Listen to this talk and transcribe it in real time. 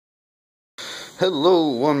Hello,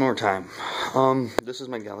 one more time. This is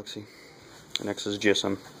my Galaxy Nexus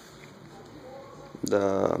GSM,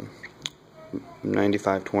 the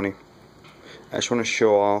 9520. I just want to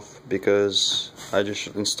show off because I just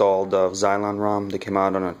installed Xylon Rom. They came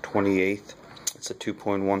out on a 28th. It's a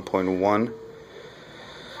 2.1.1,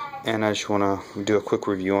 and I just want to do a quick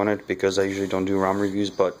review on it because I usually don't do ROM reviews,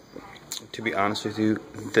 but to be honest with you,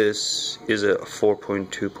 this is a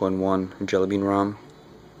 4.2.1 Jelly Bean ROM.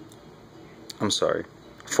 I'm sorry,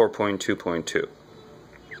 4.2.2.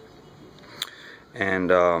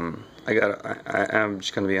 And I'm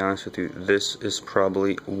just gonna be honest with you. This is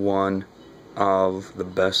probably one of the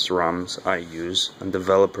best ROMs I use. And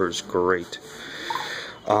developer is great.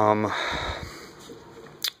 And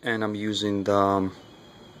I'm using the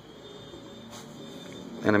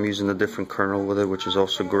different kernel with it, which is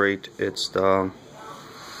also great. It's the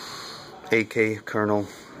AK Kernel,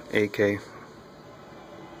 AK.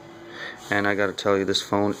 And I gotta tell you, this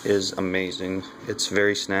phone is amazing. It's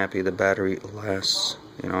very snappy. The battery lasts,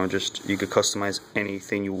 just you could customize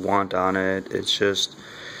anything you want on it. It's just,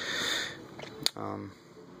 in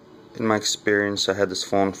my experience, I had this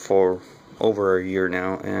phone for over a year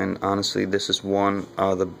now, and honestly, this is one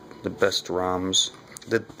of the best ROMs.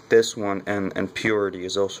 This one and Purity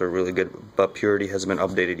is also really good, but Purity hasn't been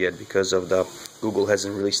updated yet because of Google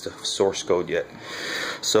hasn't released the source code yet.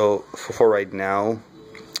 So for right now,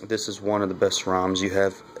 this is one of the best ROMs. You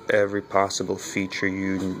have every possible feature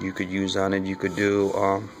you could use on it. You could do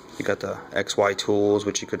you got the XY tools,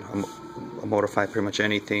 which you could modify pretty much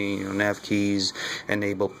anything. Nav keys,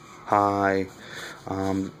 enable high.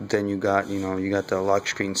 Then you got the lock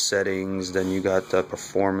screen settings. Then you got the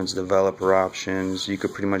performance developer options. You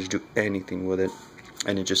could pretty much do anything with it,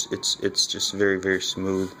 and it's just very, very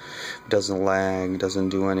smooth. Doesn't lag, doesn't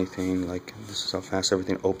do anything. Like, this is how fast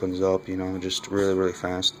everything opens up, just really, really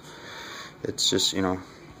fast. It's just,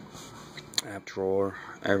 app drawer,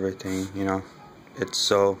 everything, it's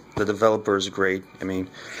so, the developer is great. I mean,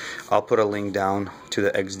 I'll put a link down to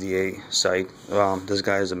the XDA site. This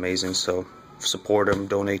guy is amazing, so support him,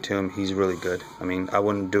 donate to him. He's really good. I mean, I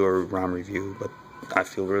wouldn't do a ROM review, but I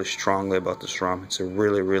feel really strongly about this ROM. It's a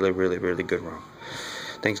really, really, really, really good ROM.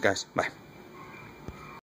 Thanks, guys. Bye.